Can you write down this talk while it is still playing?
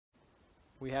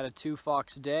We had a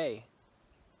 2-fox day,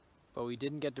 but we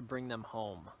didn't get to bring them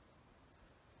home.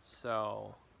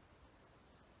 So,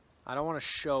 I don't want to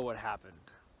show what happened.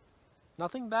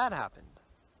 Nothing bad happened.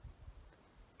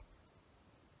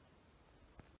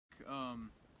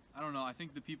 I don't know, I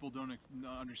think the people don't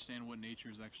understand what nature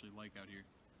is actually like out here.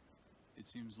 It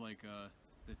seems like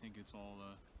they think it's all,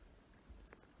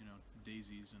 you know,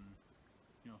 daisies and,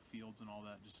 you know, fields and all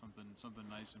that, just something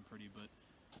nice and pretty, but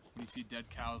when you see dead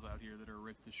cows out here that are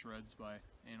ripped to shreds by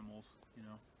animals, you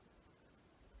know,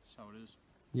 that's how it is.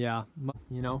 Yeah,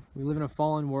 you know, we live in a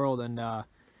fallen world, and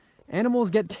animals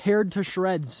get teared to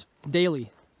shreds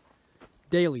daily.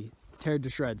 Daily, teared to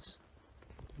shreds.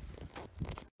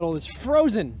 Oh, it's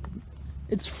frozen.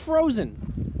 It's frozen.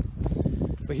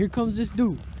 But here comes this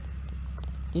dude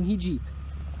in his Jeep.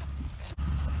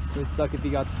 It would suck if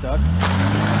he got stuck.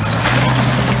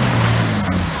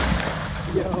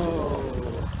 Yo.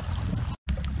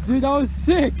 Dude, that was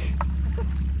sick.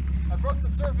 I broke the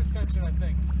surface tension, I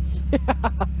think.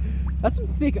 Yeah, that's some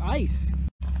thick ice.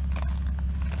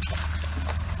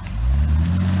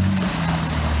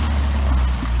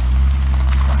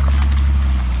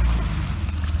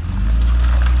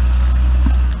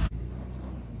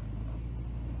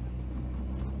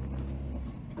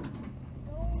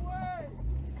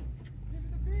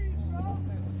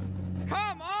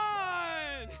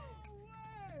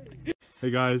 Hey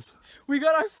guys. We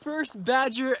got our first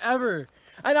badger ever.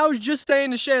 And I was just saying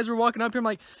to Shay as we're walking up here, I'm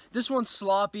like, this one's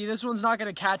sloppy, this one's not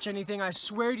gonna catch anything. I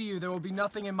swear to you, there will be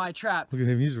nothing in my trap. Look at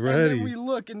him, he's ready. And then we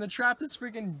look and the trap is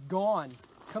freaking gone.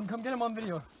 Come get him on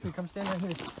video. Here, come stand right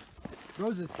here.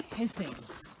 Rose is hissing.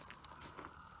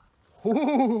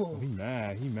 Ooh. He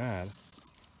mad.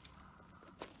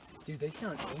 Dude, they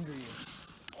sound angry.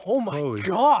 Oh my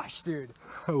gosh, dude.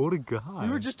 What a guy. We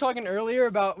were just talking earlier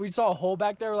about, we saw a hole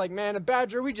back there. We're like, man, a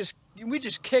badger, we just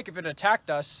kick if it attacked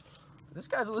us. This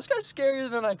guy's scarier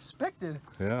than I expected.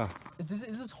 Yeah.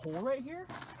 Is this hole right here?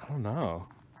 I don't know.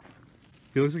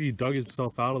 He looks like he dug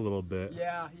himself out a little bit.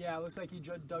 Yeah, it looks like he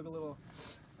dug a little.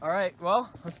 All right, well,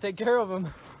 let's take care of him.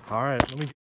 All right, let me.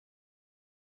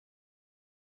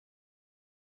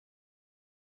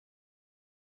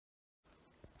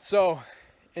 So,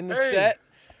 in the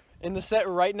set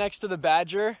right next to the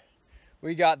badger,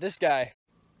 we got this guy.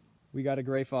 We got a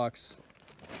gray fox.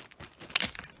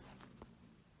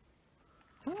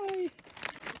 Hi.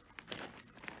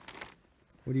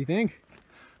 What do you think?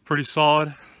 Pretty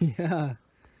solid. Yeah.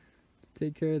 Let's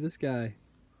take care of this guy.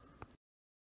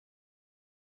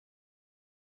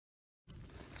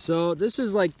 So this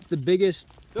is like the biggest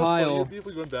pile.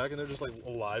 People going back and they're just like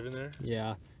alive in there.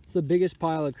 Yeah. It's the biggest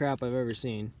pile of crap I've ever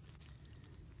seen.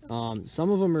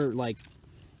 Some of them are like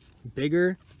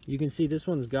bigger. You can see this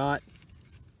one's got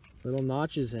little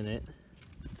notches in it,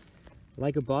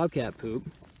 like a bobcat poop.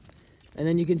 And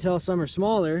then you can tell some are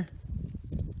smaller,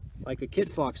 like a kit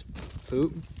fox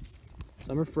poop.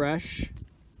 Some are fresh.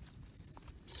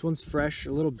 This one's fresh,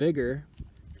 a little bigger.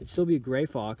 Could still be a gray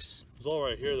fox. It was all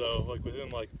right here though, like within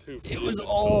like 2 feet. It was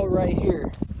all right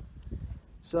here.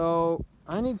 So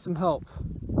I need some help.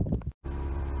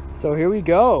 So here we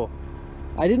go.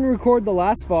 I didn't record the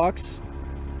last fox,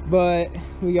 but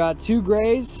we got 2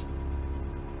 grays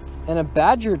and a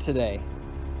badger today,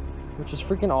 which is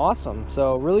freaking awesome.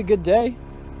 So really good day.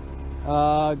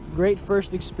 Great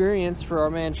first experience for our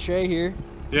man Shay here.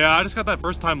 Yeah, I just got that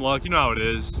first time luck. You know how it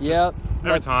is. Yep.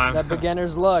 Every time. That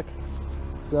beginner's luck.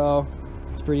 So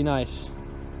it's pretty nice.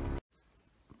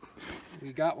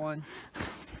 We got one.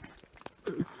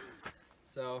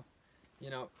 So, you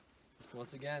know,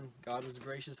 once again, God was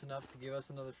gracious enough to give us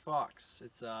another fox.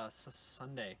 It's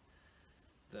Sunday,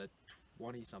 the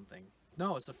 20-something.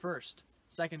 No, it's the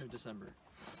 2nd of December.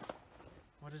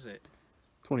 What is it?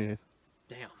 28th.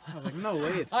 Damn. I was like, no way,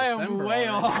 it's I December am way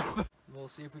already. off. We'll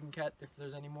see if we can catch, if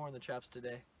there's any more in the traps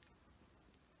today.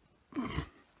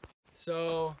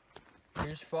 So,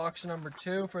 here's fox number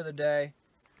 2 for the day.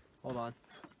 Hold on.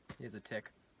 He has a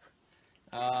tick.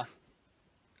 A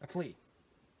flea.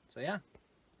 So yeah,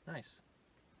 nice.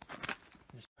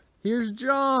 Here's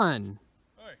John.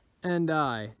 Hi. And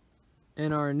I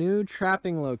in our new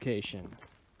trapping location.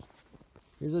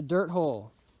 Here's a dirt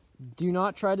hole. Do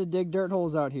not try to dig dirt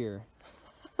holes out here.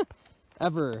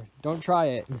 Ever. Don't try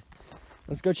it.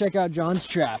 Let's go check out John's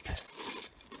trap.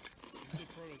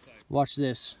 Watch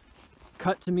this.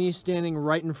 Cut to me standing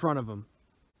right in front of him.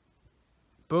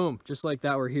 Boom. Just like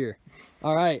that, we're here.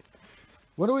 All right.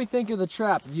 What do we think of the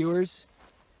trap, viewers?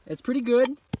 It's pretty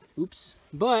good. Oops.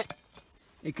 But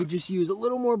it could just use a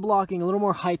little more blocking, a little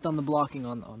more height on the blocking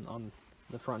on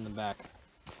the front and the back.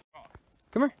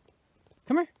 Come here.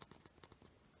 Come here.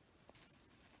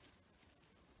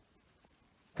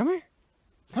 Come here.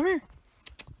 Come here.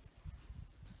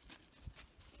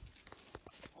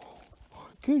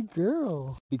 Good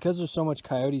girl. Because there's so much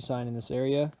coyote sign in this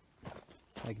area,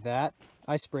 like that,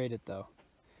 I sprayed it though.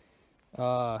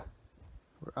 I'm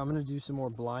gonna do some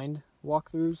more blind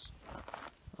walkthroughs.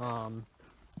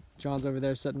 John's over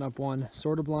there setting up one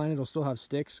sort of blind. It'll still have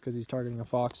sticks because he's targeting a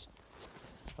fox,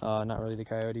 not really the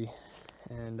coyote.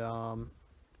 And I'm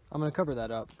gonna cover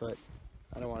that up, but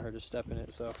I don't want her to step in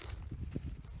it, so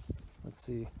let's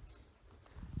see.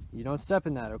 You don't step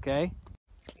in that, okay?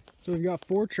 So we've got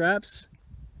 4 traps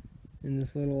in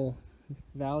this little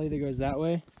valley that goes that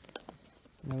way.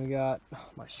 And then we got, oh,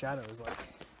 my shadow is like,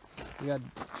 we got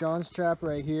John's trap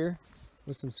right here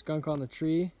with some skunk on the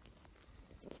tree.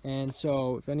 And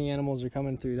so if any animals are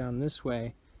coming through down this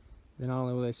way, then not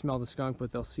only will they smell the skunk,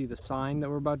 but they'll see the sign that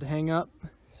we're about to hang up.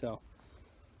 So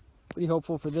pretty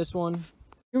hopeful for this one.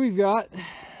 Here we've got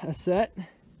a set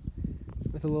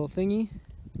with a little thingy,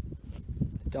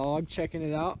 a dog checking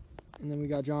it out, and then we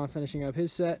got John finishing up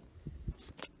his set.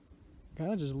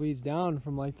 Kind of just leads down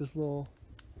from like this little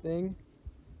thing.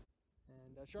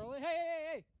 And Charlotte,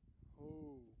 hey!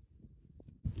 Oh,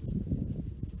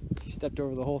 she stepped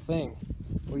over the whole thing.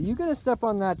 Were you gonna step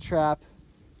on that trap?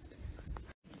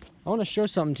 I want to show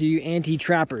something to you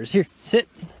anti-trappers. Here, sit.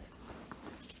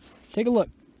 Take a look.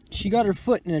 She got her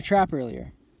foot in a trap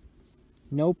earlier.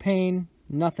 No pain,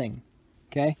 nothing.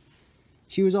 Okay?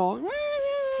 She was all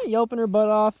yelping her butt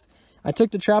off. I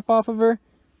took the trap off of her.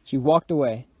 She walked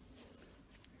away.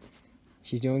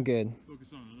 She's doing good.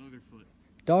 Focus on another foot.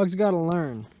 Dogs gotta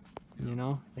learn. You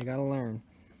know? They gotta learn.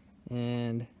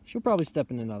 And she'll probably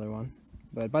step in another one.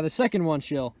 But by the second one,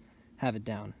 she'll have it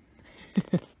down.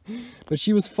 But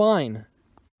she was fine.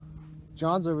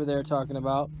 John's over there talking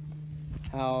about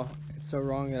how it's so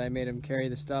wrong that I made him carry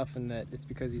the stuff and that it's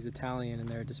because he's Italian and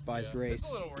they're a despised race. It's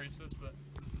a little racist, but...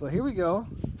 But here we go.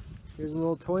 Here's a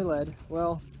little toy lead.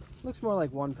 Well, looks more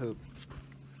like one poop.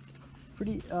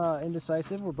 Pretty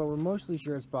indecisive, but we're mostly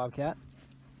sure it's bobcat.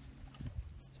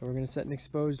 So we're going to set an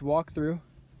exposed walkthrough.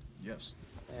 Yes.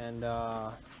 And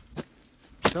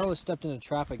Charlotte stepped in a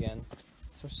trap again.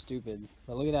 So stupid.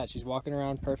 But look at that. She's walking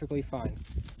around perfectly fine.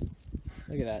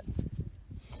 Look at that.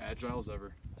 Agile as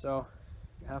ever. So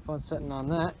have fun setting on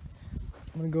that.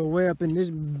 I'm going to go way up in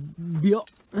this bill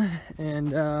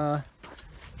and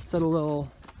set a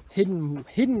little hidden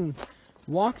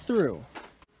walkthrough.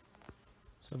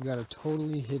 So I've got a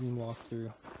totally hidden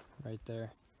walkthrough right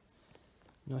there.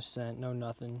 No scent, no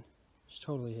nothing. Just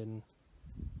totally hidden.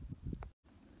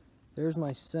 There's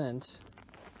my scent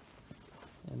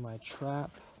and my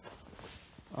trap,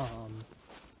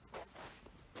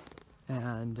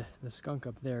 and the skunk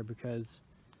up there, because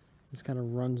this kind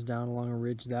of runs down along a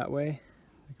ridge that way.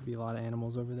 There could be a lot of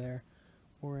animals over there,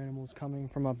 or animals coming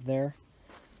from up there.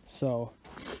 So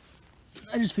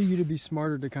I just figured it'd be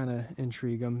smarter to kind of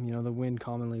intrigue them. You know, the wind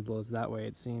commonly blows that way,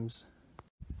 it seems.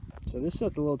 So this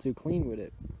set's a little too clean with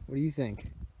it. What do you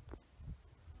think?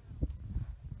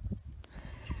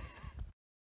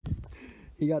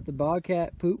 You got the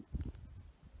bobcat poop,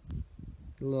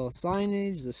 the little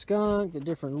signage, the skunk, the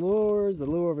different lures, the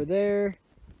lure over there.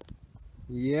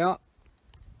 Yep.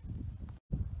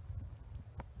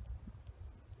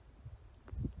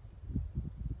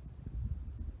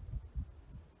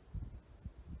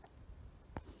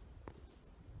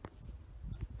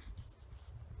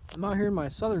 I'm out here in my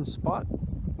southern spot.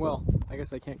 Well, I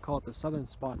guess I can't call it the southern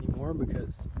spot anymore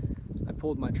because I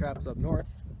pulled my traps up north.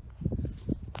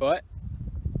 But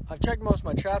I've checked most of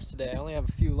my traps today. I only have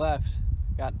a few left.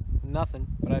 Got nothing,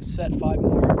 but I've set 5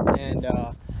 more, and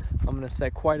I'm gonna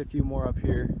set quite a few more up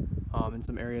here in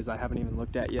some areas I haven't even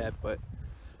looked at yet. But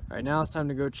right now it's time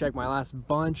to go check my last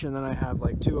bunch, and then I have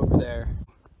like 2 over there.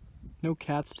 No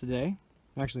cats today.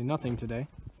 Actually, nothing today.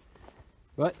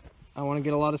 But I want to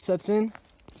get a lot of sets in,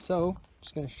 so I'm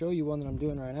just gonna show you one that I'm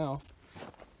doing right now.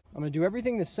 I'm gonna do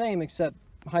everything the same except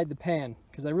hide the pan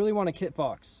because I really want a kit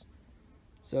fox.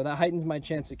 So that heightens my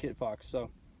chance at kit fox.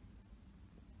 So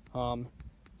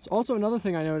also another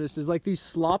thing I noticed is like these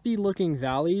sloppy looking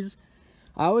valleys.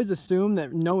 I always assume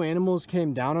that no animals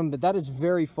came down them, but that is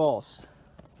very false.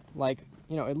 Like,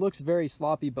 you know, it looks very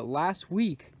sloppy, but last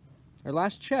week, or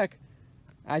last check,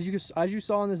 as you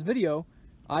saw in this video,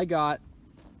 I got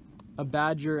a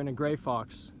badger and a gray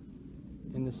fox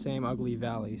in the same ugly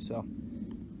valley. So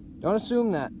don't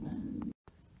assume that.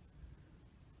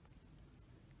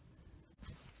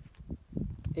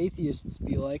 Atheists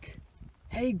be like,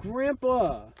 hey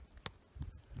grandpa!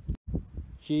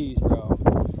 Jeez, bro.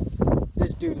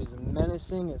 This dude is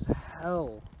menacing as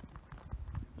hell.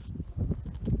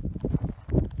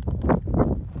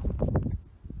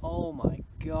 Oh my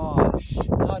god.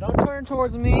 No, don't turn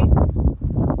towards me.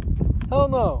 Hell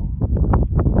no.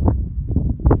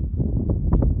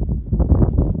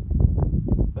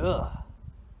 Ugh.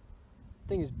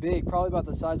 Thing is big, probably about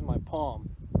the size of my palm.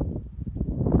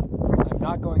 I'm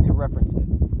not going to reference it.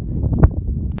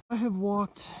 I have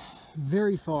walked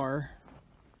very far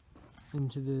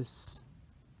into this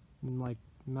like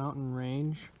mountain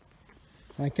range.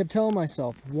 And I kept telling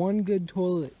myself, one good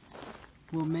toilet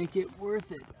will make it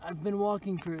worth it. I've been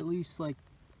walking for at least like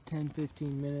 10-15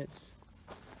 minutes.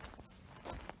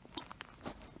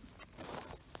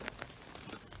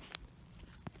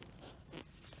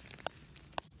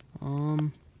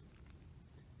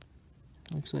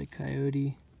 Looks like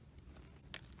coyote.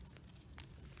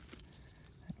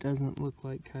 That doesn't look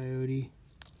like coyote.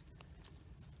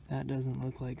 That doesn't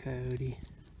look like coyote.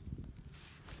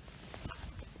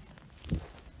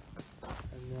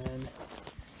 And then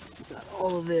got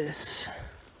all of this.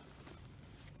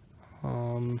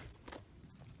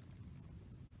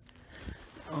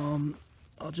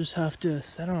 I'll just have to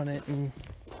set on it and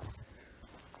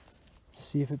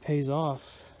see if it pays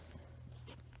off.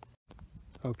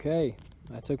 Okay,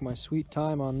 I took my sweet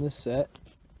time on this set.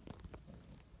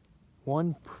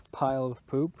 One pile of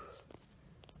poop.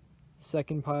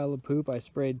 Second pile of poop, I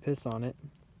sprayed piss on it.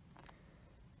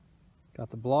 Got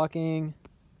the blocking,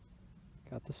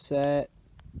 got the set,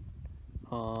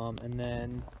 and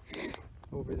then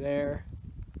over there,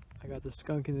 I got the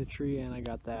skunk in the tree and I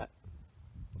got that.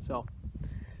 So,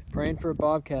 praying for a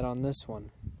bobcat on this one.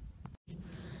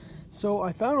 So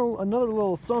I found another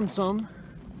little sum-sum,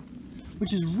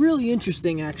 which is really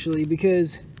interesting actually,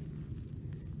 because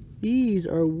these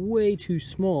are way too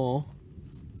small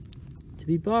to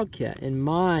be bobcat, in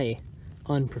my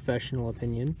unprofessional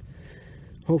opinion.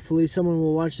 Hopefully someone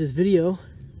will watch this video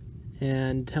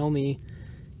and tell me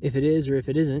if it is or if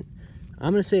it isn't.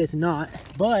 I'm gonna say it's not,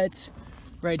 but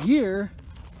right here,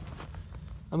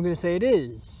 I'm gonna say it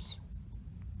is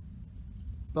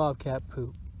bobcat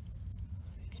poop.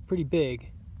 It's pretty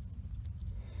big,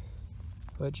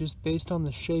 but just based on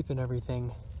the shape and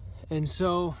everything. And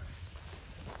so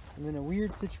I'm in a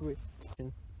weird situation.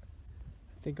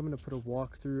 I think I'm gonna put a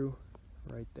walkthrough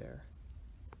right there.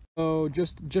 So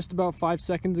just about 5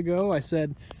 seconds ago, I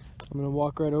said I'm gonna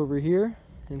walk right over here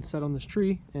and set on this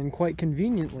tree, and quite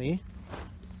conveniently,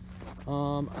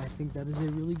 I think that is a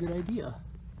really good idea.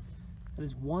 That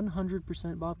is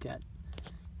 100% bobcat,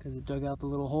 because it dug out the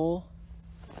little hole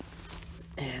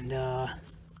and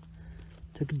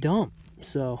took a dump.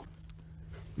 So,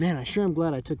 man, I sure am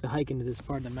glad I took the hike into this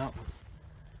part of the mountains.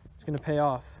 It's gonna pay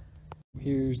off.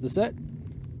 Here's the set.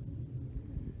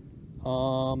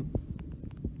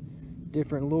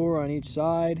 Different lure on each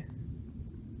side.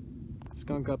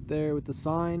 Skunk up there with the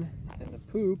sign, and the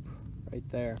poop right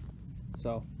there.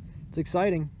 So it's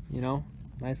exciting, you know.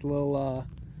 Nice little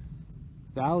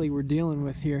valley we're dealing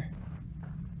with here.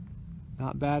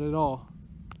 Not bad at all.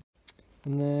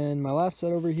 And then my last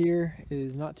set over here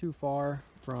is not too far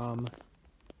from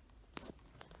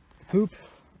poop,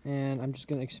 and I'm just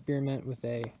gonna experiment with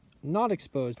a not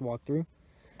exposed walkthrough.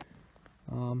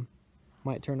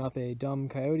 Might turn up a dumb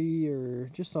coyote or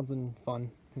just something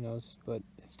fun, who knows, but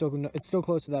it's still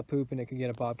close to that poop and it could get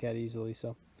a bobcat easily.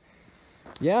 So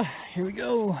yeah, here we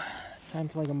go. Time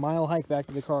for like a mile hike back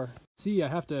to the car. See, I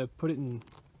have to put it in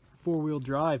 4-wheel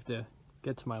drive to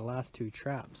get to my last 2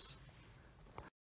 traps.